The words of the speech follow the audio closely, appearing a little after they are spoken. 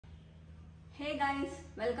Hey guys,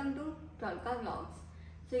 welcome to Pralka Vlogs.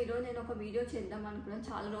 So ఈరోజు నేను ఒక వీడియో చేద్దాం అనుకున్నాను.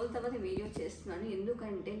 చాలా రోజుల తర్వాత వీడియో చేస్తున్నాను.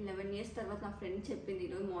 ఎందుకంటే 11 years తర్వాత నా ఫ్రెండ్ చెప్పింది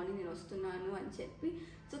ఈరోజు మార్నింగ్ నేను వస్తున్నాను అని చెప్పి,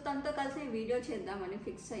 సో తనతో కలిసి వీడియో చేద్దామని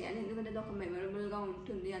ఫిక్స్ అయ్యాను. ఎందుకంటే అది ఒక మెమరబుల్గా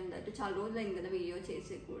ఉంటుంది అన్నట్టు. చాలా రోజులు అయింది కదా వీడియో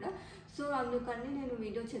చేసి కూడా. సో అందుకని నేను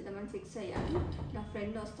వీడియో చేద్దామని ఫిక్స్ అయ్యాను. నా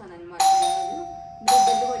ఫ్రెండ్ వస్తానన్నమాట.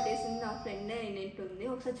 బెల్లు కొట్టేసింది, నా ఫ్రెండే అయినట్టుంది.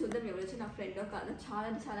 ఒకసారి చూద్దాం ఎవరు వచ్చి నా ఫ్రెండో కాదు. చాలా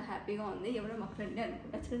చాలా హ్యాపీగా ఉంది. ఎవరో మా ఫ్రెండే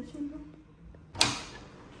అనుకుంటా. చూద్దాం.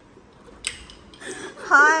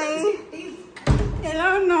 హాయ్, ఎలా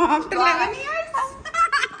ఉన్నావు? ఆఫ్టర్ 11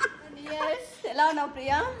 years ఎలా ఉన్నావు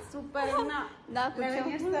ప్రియా? సూపర్ ఉన్నా. నాకు 11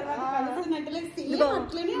 years తర్వాత కలుస్తున్నట్లే సేమ్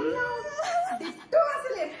అట్లనే ఉన్నావు.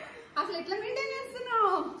 అసలు ఎట్లా మెయింటైన్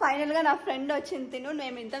చేస్తున్నావు? ఫైనల్ గా నా ఫ్రెండ్ వచ్చింది. తిను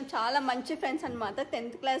మేము ఇద్దరం చాలా మంచి ఫ్రెండ్స్ అన్నమాట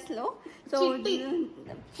 10th class లో. సో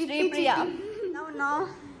శ్రీ ప్రియా ఎలా ఉన్నావు?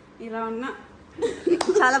 ఇలా ఉన్నా.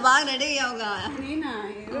 చాలా బాగా రెడీ అయ్యావుగా. నేనా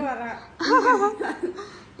ఏదో అలా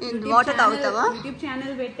వాటర్ తాగుతావా? యూట్యూబ్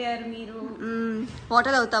ఛానల్ పెట్టారు మీరు.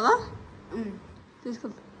 వాటర్ తాగుతావా? తీసుకో.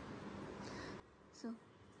 సో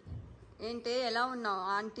ఏంటి, ఎలా ఉన్నావు?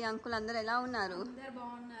 ఆంటీ అంకుల్ అందరు ఎలా ఉన్నారు? అందరు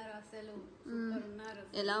బాగున్నారు. అసలు ఉన్నారు.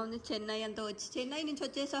 ఎలా ఉంది చెన్నై అంతా వచ్చి? చెన్నై నుంచి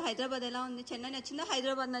వచ్చేసావు. హైదరాబాద్ ఎలా ఉంది? చెన్నై నచ్చిందా,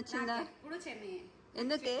 హైదరాబాద్ నచ్చిందా? ఎప్పుడు చెన్నై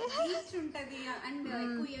ఎందుకే? బీచ్ ఉంటది అండ్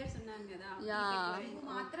ఎక్కువ ఇయర్స్ ఉన్నాను కదా.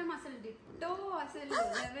 మాత్రం అసలు డిట్టో. అసలు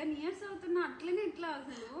 11 years అవుతున్నా అట్లనే. ఇట్లా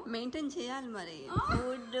అసలు మెయింటైన్ చేయాలి మరి.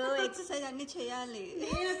 ఫుడ్, ఎక్సర్సైజ్ అన్ని చేయాలి.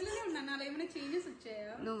 నేను అట్లనే ఉన్నా. నాలో ఏమైనా చేంజెస్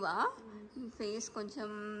వచ్చాయా? నువ్వా?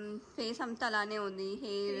 ఫేస్ అంతా అలానే ఉంది.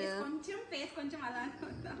 హెయిర్ కొంచెం అలానే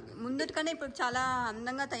ఉందా? ముందు కన్నా ఇప్పుడు చాలా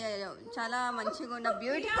అందంగా తయారయ్యావు. చాలా మంచిగా ఉన్నావు.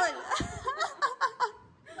 బ్యూటిఫుల్.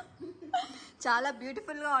 చాలా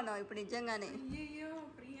బ్యూటిఫుల్ గా ఉన్నావు ఇప్పుడు నిజంగానే. అయ్యో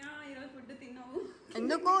ప్రియా, ఈరోజు ఫుడ్ తిన్నావు?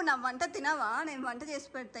 ఎందుకు? నా వంట తినవా? నేను వంట చేసి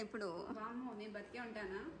పెడతా ఇప్పుడు. నేను బతికే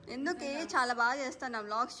ఉంటానా? ఎందుకే? చాలా బాగా చేస్తాను. నా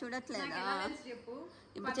వ్లాగ్స్ చూడట్లేదా? చెప్పు.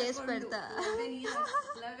 ఇప్పుడు చేసి పెడతా.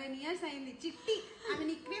 11 years అయింది. చిట్టి ఆమె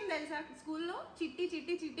నిక్నేమ్ తెలుసా? స్కూల్లో చిట్టి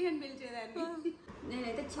చిట్టి చిట్టి అని పిలిచేదాన్ని.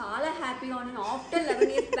 నేనైతే చాలా హ్యాపీగా ఉన్నాను. ఆఫ్టర్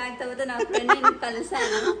 11 years బ్యాక్ తర్వాత నా ఫ్రెండ్ నేను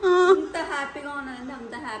కలిసాను. ఎంత హ్యాపీగా ఉన్నానంటే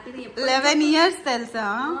అంత హ్యాపీగా. 11 years తెలుసా?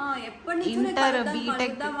 ఎప్పటి నుంచి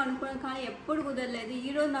కలుద్దాం అనుకున్నాను కానీ ఎప్పుడు కుదరలేదు.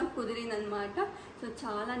 ఈ రోజు నాకు కుదిరింది అనమాట. సో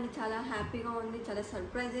చాలా అంటే చాలా హ్యాపీగా ఉంది. చాలా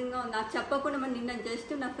సర్ప్రైజింగ్ గా ఉంది. నాకు చెప్పకుండా మరి నిన్న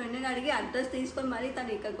జస్ట్ నా ఫ్రెండ్ని అడిగి అడ్రస్ తీసుకొని మరీ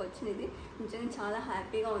తను ఇక్కడికి వచ్చింది. నిజంగా చాలా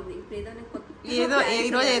హ్యాపీగా ఉంది. ఇప్పుడు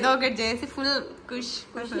ఏదో ఒకటి చేసి ఫుల్ ఖుష్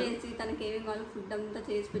చేసి తనకి ఏమేమి కావాలి ఫుడ్ అంతా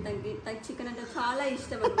చేసి పెట్టి, తనకి చికెన్ అంటే చాలా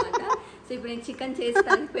ఇష్టం అనమాట. సో ఇప్పుడు నేను చికెన్ చేసి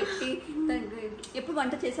తనకి పెట్టి, తనకి ఎప్పుడు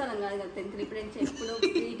వంట చేసేవాళ్ళం కాదు కదా 10th. ఇప్పుడు నేను ఎప్పుడు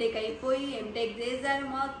బీటెక్ అయిపోయి ఎంటెక్ చేశాను,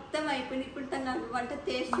 మొత్తం అయిపోయింది. ఇప్పుడు తను నాకు వంట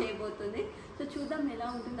టేస్ట్ చేయబోతుంది. సో చూద్దాం ఎలా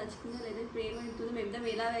ఉంటుంది, నచ్చుతుందో లేదా. ఇప్పుడు ఏమంటుందో, మేము ఇద్దరం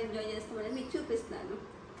ఎలా ఎంజాయ్ చేస్తామనేది మీకు చూపిస్తున్నాను.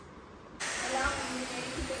 ఎలా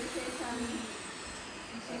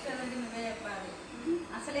ఉంది నువ్వే చెప్పాలి.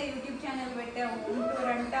 అసలే యూట్యూబ్ ఛానల్ పెట్టావు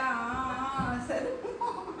ఉంటూరంట. అసలు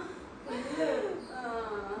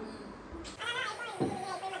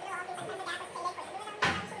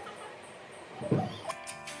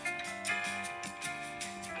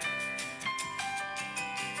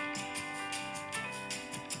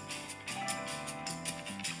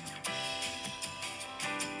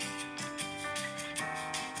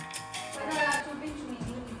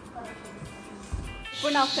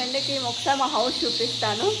ఇప్పుడు నా ఫ్రెండ్కి ఒకసారి మా హౌస్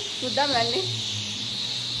చూపిస్తాను. చూద్దాం రండి.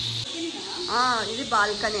 ఇది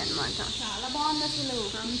బాల్కనీ అనమాట. చాలా బాగుంది అసలు.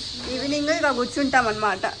 ఈవినింగ్ ఇక కూర్చుంటాం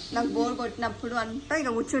అనమాట. నాకు బోర్ కొట్టినప్పుడు అంతా ఇక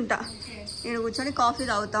కూర్చుంటా. నేను కూర్చొని కాఫీ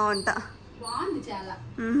తాగుతా ఉంటా. బాగుంది చాలా.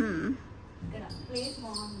 ఇక్కడ ప్లేస్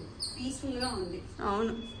బాగుంది, పీస్ఫుల్ గా ఉంది.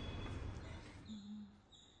 అవును.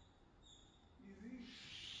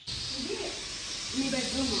 మీ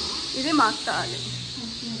బెడ్రూమ్? ఇది మా అక్క. అది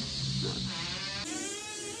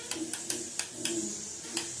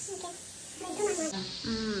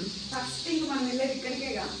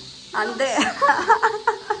అంతే.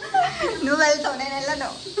 నువ్వు వెళ్తావు, నేను వెళ్ళను.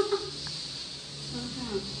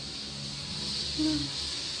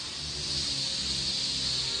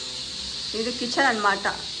 ఇది కిచెన్ అనమాట.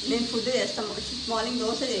 నేను ఫుడ్ చేస్తాము. మార్నింగ్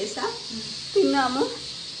దోశ చేసా, తిన్నాము.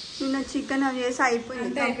 నిన్న చికెన్ అవి చేసి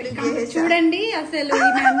అయిపోయింది. చూడండి అసలు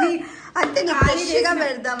అంటే ఫ్రెష్గా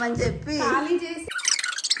పెడదామని చెప్పి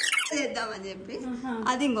చేద్దామని చెప్పి.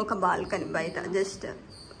 అది ఇంకొక బాల్కనీ బయట జస్ట్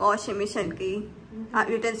వాషింగ్ మిషన్ కి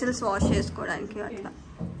యుటెన్సిల్స్ వాష్ చేసుకోవడానికి అట్లా.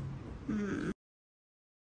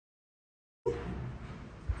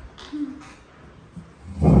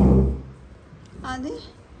 అది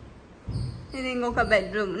ఇది ఇంకొక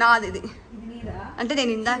బెడ్రూమ్ నాది. ఇది అంటే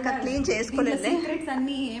నేను ఇందాక క్లీన్ చేసుకోలేదు.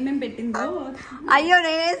 అయ్యో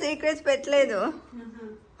నేనే సీక్రెట్స్ పెట్టలేదు.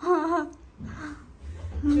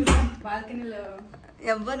 బాల్కనీలో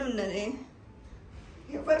ఎవ్వరు ఉన్నది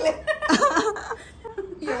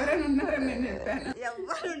ఎవరైనా ఉన్నారని నేను చెప్పాను.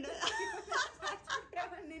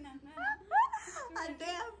 ఎవరు నేను అన్నాను అంటే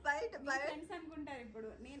బయట ఫ్రెండ్స్ అనుకుంటారు. ఇప్పుడు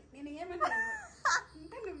నేను ఏమన్నాను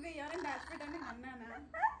ఇంకా నువ్వే ఎవరైనా దాచిపెట్టాను నేను అన్నానా?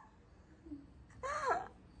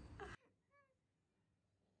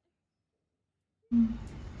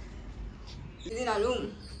 ఇది నా రూమ్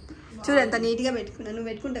చూడు ఎంత నీట్గా పెట్టుకున్నా. నువ్వు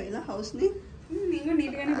పెట్టుకుంటావు ఇలా హౌస్ని? నేను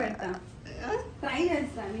నీట్గానే పెడతా, ట్రై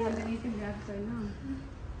చేస్తాను. నేను అంత నీట్గా కాకపోయినా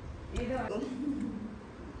ఏదో.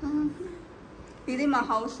 ఇది మా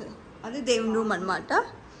హౌస్, అది దేవుని రూమ్ అనమాట.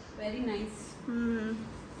 Very nice.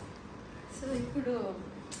 సో ఇప్పుడు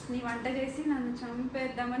నీ వంట చేసి నన్ను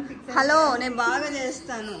చంపేద్దామని ఫిక్స్. హలో, నేను బాగా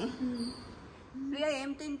చేస్తాను. ప్రియా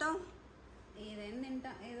ఏం తింటావు? ఏదైనా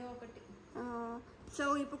తింటా, ఏదో ఒకటి. సో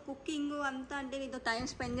ఇప్పుడు కుకింగ్ అంతా అంటే నీతో టైం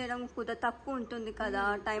స్పెండ్ చేయడం కుదా తక్కువ ఉంటుంది కదా,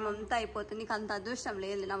 టైం అంతా అయిపోతుంది. నీకు అంత అదృష్టం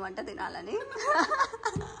లేదు నా వంట తినాలని.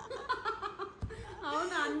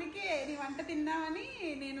 అవును, అందుకే నీ వంట తిందామని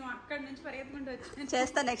నేను అక్కడి నుంచి పరిగెత్తుకుంటూ వచ్చాను.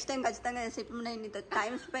 చేస్తా, నెక్స్ట్ టైం ఖచ్చితంగా చేసి. ఇప్పుడు నేను నీతో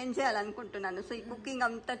టైం స్పెండ్ చేయాలనుకుంటున్నాను. సో ఈ కుకింగ్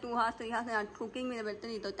అంతా 2 hours 3 hours కుకింగ్ మీద పెడితే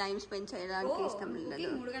నీతో టైం స్పెండ్ చేయడానికి ఇష్టం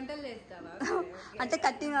లేదు. 3 గంటలు చేస్తావా? అంటే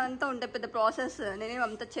కట్టింగ్ అంతా ఉంటే పెద్ద ప్రాసెస్. నేనేం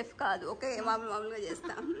అంత చెఫ్ కాదు, ఓకే, మామూలుగా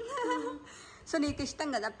చేస్తా. సో నీకు ఇష్టం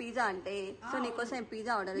కదా పిజ్జా అంటే, సో నీకోసం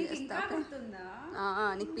పిజ్జా ఆర్డర్ చేస్తా.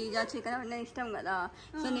 నీకు పిజ్జా చికెన్ అంటే ఇష్టం కదా,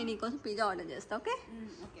 సో నేను నీకోసం పిజ్జా ఆర్డర్ చేస్తా. ఓకే,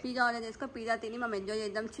 పిజ్జా ఆర్డర్ చేసుకో, పిజ్జా తిని మనం ఎంజాయ్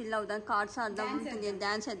చేద్దాం, చిల్ అవుదాం, కార్డ్స్ ఆడదాం,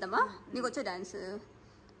 డ్యాన్స్ చేద్దామా? నీకు వచ్చే డ్యాన్స్,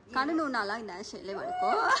 కానీ నువ్వు నా అలా డ్యాన్స్ చేయలేవు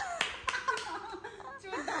అనుకో.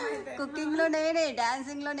 కుకింగ్ లో నేనే,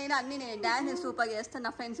 డాన్సింగ్ లో నేను, అన్ని నేను. డాన్స్ సూపర్ చేస్తాను.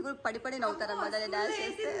 నా ఫ్రెండ్స్ కూడా పడి నవ్వుతారు అన్నమాట డాన్స్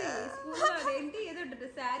చేస్తే. ఏదో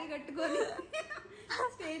శారీ కట్టుకొని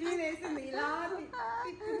స్టేజ్ మీద వేసింది ఇలా.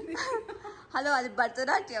 హలో, అది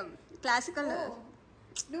భరతనాట్యం, క్లాసికల్.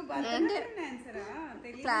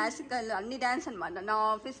 క్లాసికల్ అన్ని డాన్స్ అనమాట. నా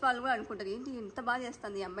ఆఫీస్ వాళ్ళు కూడా అనుకుంటారు, ఏంటి ఇంత బాగా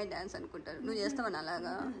చేస్తుంది ఈ అమ్మాయి డాన్స్ అనుకుంటారు. నువ్వు చేస్తావని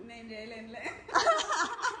అలాగా?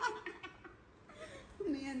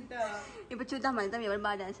 ఇప్పుడు చూద్దాం, వెళ్దాం ఎవరు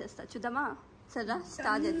బాగా డాన్స్ చేస్తారు చూద్దామా? సరే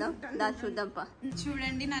స్టార్ట్ చేద్దాం, దాన్ని చూద్దాంపా.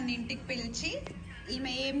 చూడండి, నన్ను ఇంటికి పిలిచి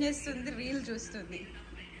ఈమె ఏం చేస్తుంది, రీల్ చూస్తుంది.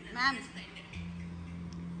 మ్యామ్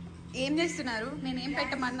ఏం చేస్తున్నారు? నేనేం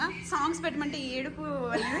పెట్టమన్నా? సాంగ్స్ పెట్టమంటే ఏడుపు.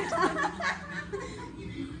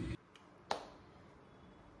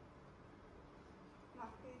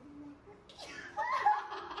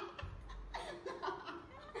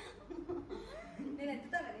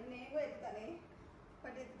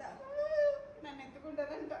 నన్ను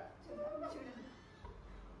ఎత్తుకుంటారంట.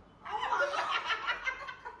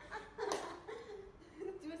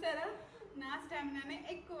 చూసారా, నా స్టామినానే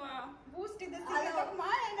ఎక్కువ. బూస్ట్ ఇది మా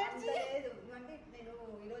ఎనర్జీ. అంటే నేను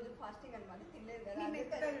ఈరోజు ఫాస్టింగ్ అనమాట, తినలేదు కదా.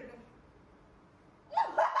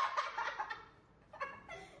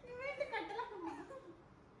 నువ్వేంటి కట్టలా?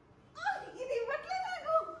 ఇది ఇవ్వట్లేదు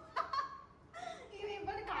నాకు. ఇది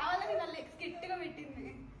ఇవ్వని కావాలని నా లెగ్స్ గట్టిగా పెట్టింది.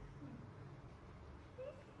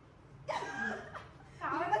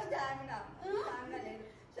 స్టామినా లేదు.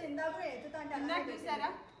 సో ఇందాక ఎత్తుతా అంటే చూసారా,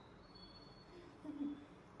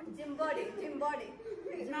 gym body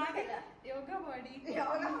yoga body,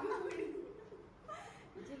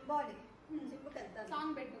 gym body. జిమ్కి వెళ్తాను.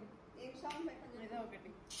 సాంగ్ పెట్టు. ఏం సాంగ్ పెట్టాను? ఏదో ఒకటి.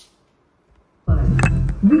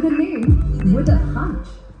 With a name, with a hunch,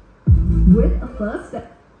 with a first step.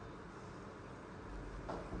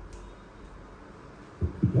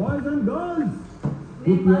 Boys and girls,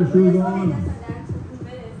 put your shoes on.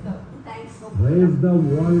 Raise the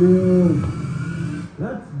volume.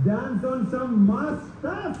 Let's dance on some mass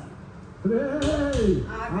stuff. Hey!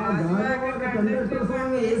 Conductor song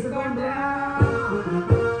వేసుకోండి.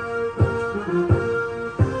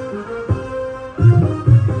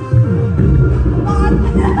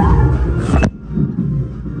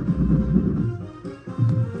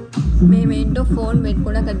 మేమేంటో phone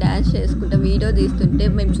పెట్టుకుని అక్కడ dance చేసుకుంటాం, video తీస్తుంటే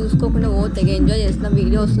మేము చూసుకోకుండా ఓ తెగ enjoy చేస్తున్నాం.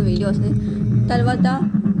 Video వస్తుంది. తర్వాత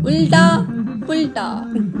ఉల్టా పుల్టా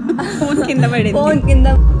ఫోన్ కింద పడింది. ఫోన్ కింద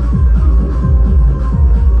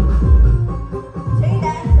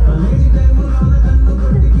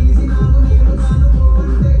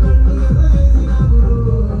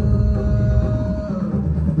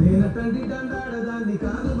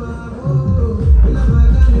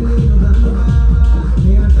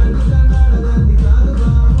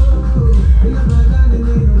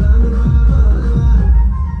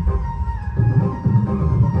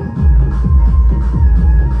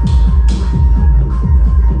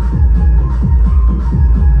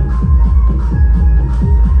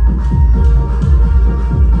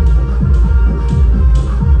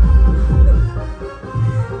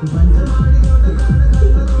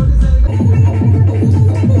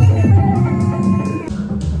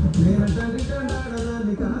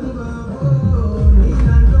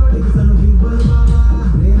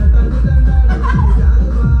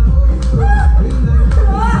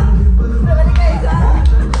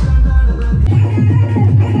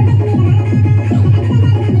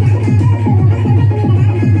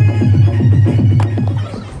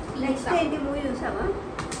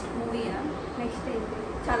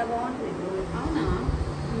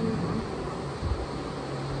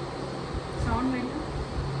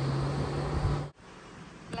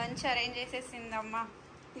మంచి అరేంజ్ చేసేసింది అమ్మ.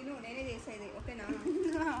 తిను, నేనే చేసేది. ఓకేనా?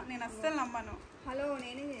 నేను అస్సలు నమ్మను. హలో,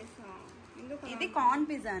 నేనే చేసా. ఇది కార్న్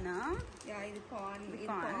పిజ్జానా? ఇది కార్న్.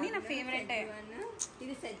 నా ఫేవరెట్.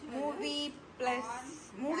 ఇది movie plus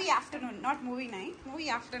movie afternoon, not movie night, movie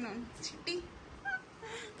afternoon. చిట్టి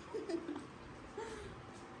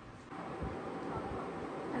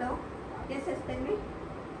హలో, ఎస్ టెల్ మీ.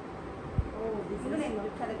 నేను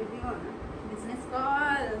చాలా బిజీగా ఉన్నా. Business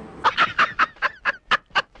call.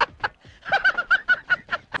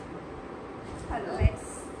 హలో,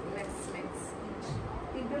 లెట్స్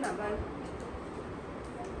తింటున్నా. బాయ్.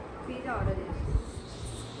 పిజ్జా ఆర్డర్ చేసి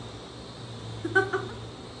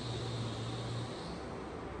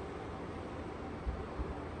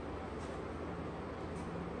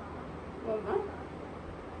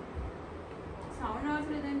సౌండ్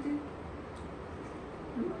రావట్లేదేంటి?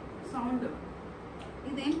 సౌండ్.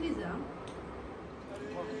 ఇదేం పిజ్జా?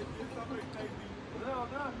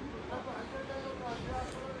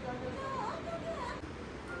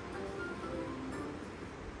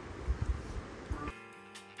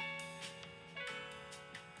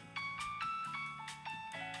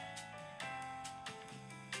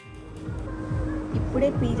 ఇప్పుడే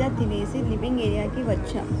పిజ్జా తినేసి లివింగ్ ఏరియాకి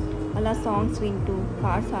వచ్చాం. అలా సాంగ్స్ వింటూ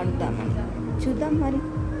కార్డ్స్ ఆడుతామని. చూద్దాం మరి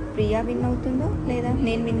ప్రియా విన్ అవుతుందో లేదా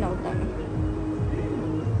నేను విన్ అవుతాను.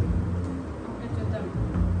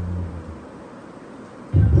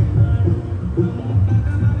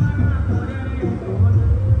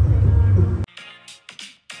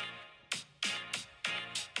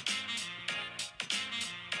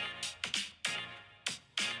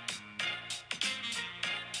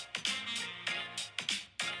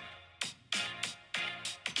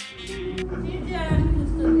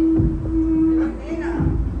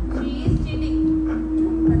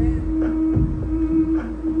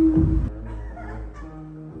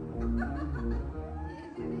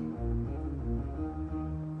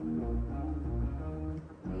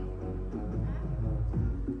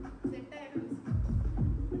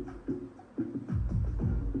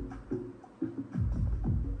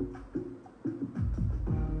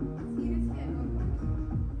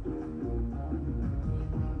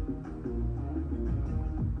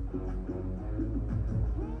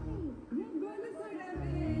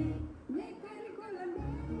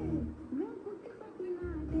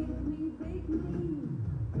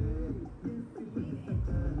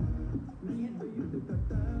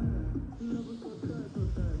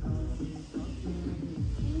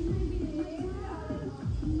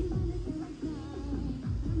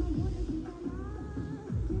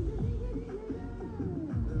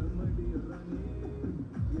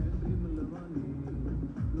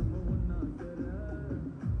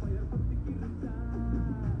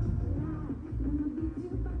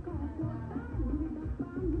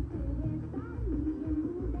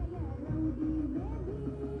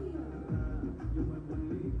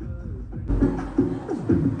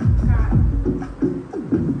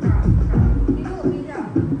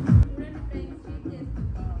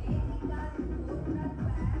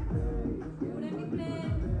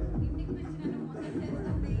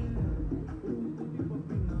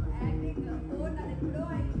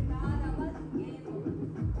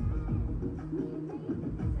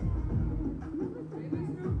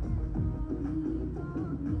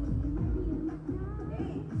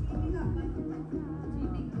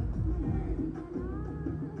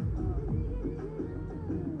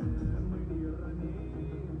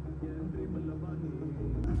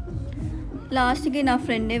 లాస్ట్కి నా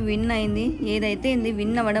ఫ్రెండే విన్ అయింది. ఏదైతే ఏంది,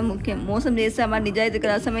 విన్ అవ్వడం ముఖ్యం. మోసం చేసామా, నిజాయితీకి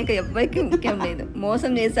రాసామా, ఇక ఎవ్వరికి ముఖ్యం లేదు.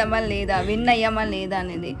 మోసం చేసామా లేదా, విన్ అయ్యామా లేదా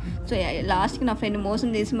అనేది. సో లాస్ట్కి నా ఫ్రెండ్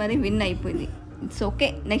మోసం చేసి మరి విన్ అయిపోయింది. ఇట్స్ ఓకే,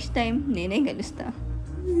 నెక్స్ట్ టైం నేనే గెలుస్తా.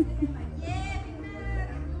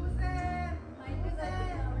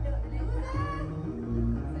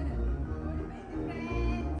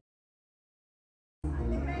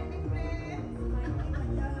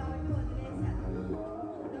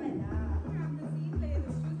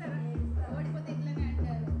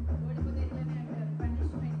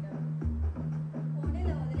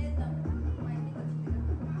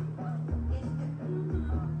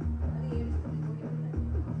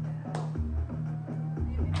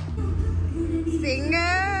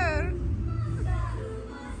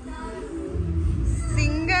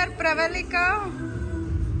 సింగర్ ప్రవళిక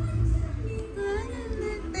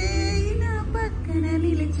పక్కన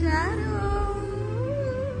నిలిచారు.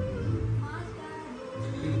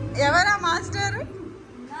 ఎవరా మాస్టర్?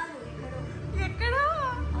 ఎక్కడో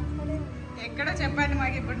ఎక్కడో చెప్పండి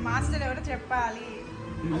మాకు. ఇప్పుడు మాస్టర్ ఎవరో చెప్పాలి.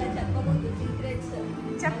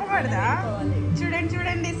 చెప్పకూడదా? చూడండి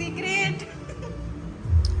చూడండి, సీక్రెట్.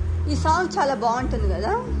 ఈ సాంగ్ చాలా బాగుంటుంది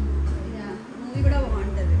కదా. మూవీ కూడా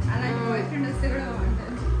బాగుంటుంది. అలాంటి బాయ్ ఫ్రెండ్ వస్తే కూడా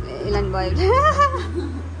బాగుంటుంది. ఇలాంటి బాయ్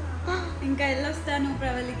ఇంకా వెళ్ళొస్తాను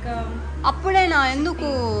ప్రవళిక. అప్పుడేనా? ఎందుకు?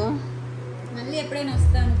 మళ్ళీ ఎప్పుడైనా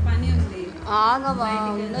వస్తాను, పని ఉంది. ఆగవా,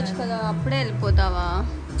 ఉండొచ్చు కదా. అప్పుడే వెళ్ళిపోతావా?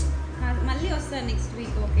 మళ్ళీ వస్తాను నెక్స్ట్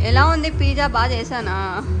వీక్. ఓకే. ఎలా ఉంది పిజ్జా? బాగా చేశానా?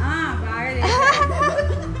 బాగా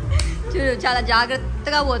చూడు, చాలా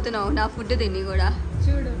జాగ్రత్తగా పోతున్నావు నా ఫుడ్ తిని కూడా.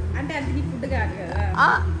 చూడు, అంటే అది నీ ఫుడ్ కాదు కదా.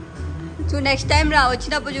 చూడు, నెక్స్ట్ టైం రా,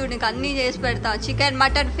 వచ్చినప్పుడు చూడు నీకు అన్నీ చేసి పెడతా. చికెన్,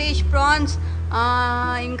 మటన్, ఫిష్, ప్రాన్స్,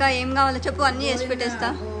 ఇంకా ఏం కావాలో చెప్పు, అన్నీ చేసి పెట్టేస్తా.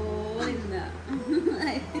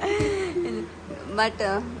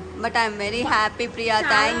 But I'm very happy Priya,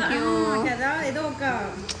 thank you. ఏదో ఒక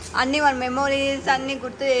అన్ని మన మెమోరీస్ అన్ని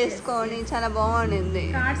గుర్తు చేసుకొని చాలా బాగుండింది.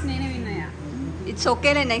 కార్డ్స్ నేనే విన్నాయా. ఇట్స్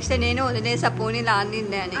ఓకేలే, నెక్స్ట్ నేను వదిలేసా పోనీలా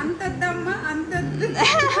ఆడిందే అని. అంతద్దమ్మా, అంత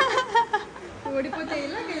ఓడిపోతే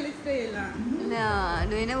ఇలా, గెలిస్తే ఇలా.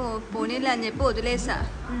 నేనే పోనీలే అని చెప్పి వదిలేసా.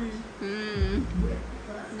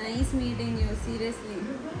 Nice meeting you, seriously.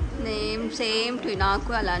 Same to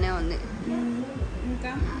నాకు అలానే ఉంది.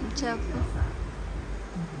 ఇంకా చెప్పు.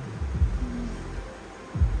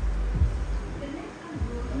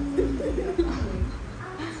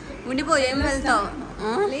 ఉండిపో, ఏం వెళ్తావు?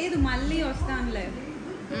 లేదు, మళ్ళీ వస్తానులే.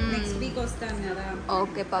 నెక్స్ట్ వీక్ వస్తాను కదా.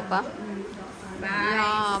 ఓకే పాపా,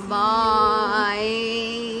 బాయ్.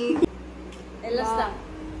 వెళ్ళొస్తా.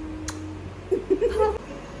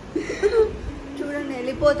 చూడండి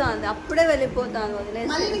వెళ్ళిపోతాంది, అప్పుడే వెళ్ళిపోతాను. వదిలేసి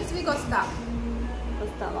మళ్ళీ నెక్స్ట్ వీక్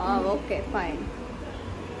వస్తావా? Okay fine.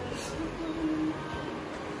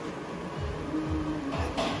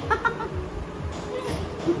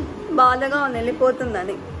 బాధగా ఉంది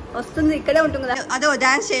వెళ్ళిపోతుందని. వస్తుంది, ఇక్కడే ఉంటుంది కదా. అదే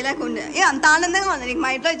డాన్స్ చేయలేకుండా అంత ఆనందంగా ఉంది నీకు మా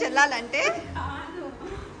ఇంట్లో వెళ్ళాలంటే.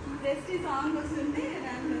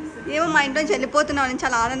 ఏమో మా ఇంట్లో వెళ్ళిపోతున్నావు అని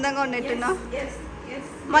చాలా ఆనందంగా ఉన్నట్టున్నా.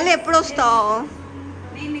 మళ్ళీ ఎప్పుడు వస్తావు?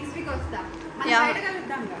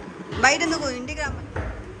 బయట ఎందుకు, ఇంటికి రా.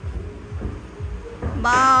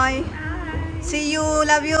 Bye, see you,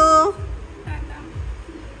 love you.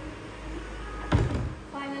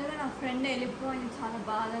 ఫైనల్గా నా ఫ్రెండ్ వెళ్ళిపోయింది, చాలా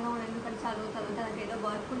బాధగా ఉంది. ఎందుకంటే చదువు తర్వాత నాకు ఏదో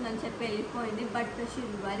వర్క్ ఉందని చెప్పి వెళ్ళిపోయింది. But she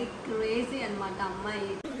is very crazy అనమాట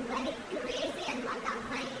అమ్మాయి.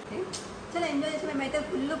 చాలా ఎంజాయ్ చేసి మేమైతే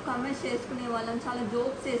ఫుల్ కామెంట్స్ చేసుకునే వాళ్ళం, చాలా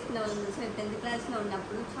జోక్స్ చేసుకునే వాళ్ళం. 10th క్లాస్లో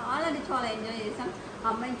ఉన్నప్పుడు చాలా అంటే చాలా ఎంజాయ్ చేసాం.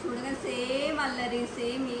 అమ్మాయిని చూడగా సేమ్ అల్లరి,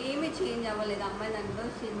 సేమ్ ఏమీ చేంజ్ అవ్వలేదు. అమ్మాయి దాంట్లో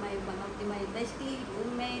మై బెస్ట్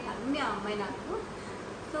రూమ్మేట్ అన్నీ అమ్మాయి నాకు.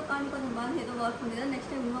 సో కానీ కొంచెం బాగా ఏదో వర్క్ ఉంది కదా,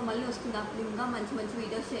 నెక్స్ట్ టైం ఇంకా మళ్ళీ వస్తుంది. అప్పుడు ఇంకా మంచి మంచి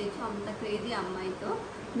వీడియోస్ చేయొచ్చు. అంత క్రేజీ అమ్మాయితో.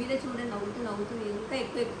 మీరే చూడండి, నవ్వుతూ ఇంకా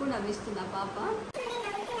ఎక్కువ నవ్విస్తుంది ఆ పాప.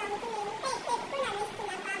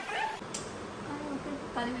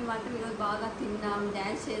 కానీ మేమంతా ఈరోజు బాగా తిన్నాం,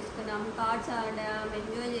 డ్యాన్స్ చేసుకున్నాం, కార్డ్స్ ఆడాం,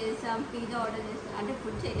 ఎంజాయ్ చేసాం, పిజ్జా ఆర్డర్ చేసాం. అంటే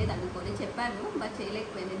ఫుడ్ చేయలేదు అనుకోని చెప్పాను, బట్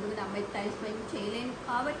చేయలేకపోయింది. ఎందుకంటే అమ్మాయికి టైం స్పెండ్ చేయలేను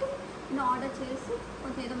కాబట్టి నేను ఆర్డర్ చేసి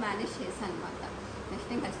కొంచెం ఏదో మేనేజ్ చేశాను అనమాట. నెక్స్ట్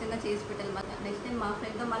టైం ఖచ్చితంగా చేసి పెట్టాలి. నెక్స్ట్ టైం మా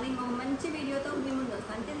ఫ్రెండ్తో మళ్ళీ ఇంకొక మంచి వీడియోతో మీ ముందు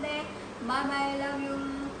వస్తాను. Until they bye bye, love you,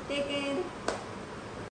 take care.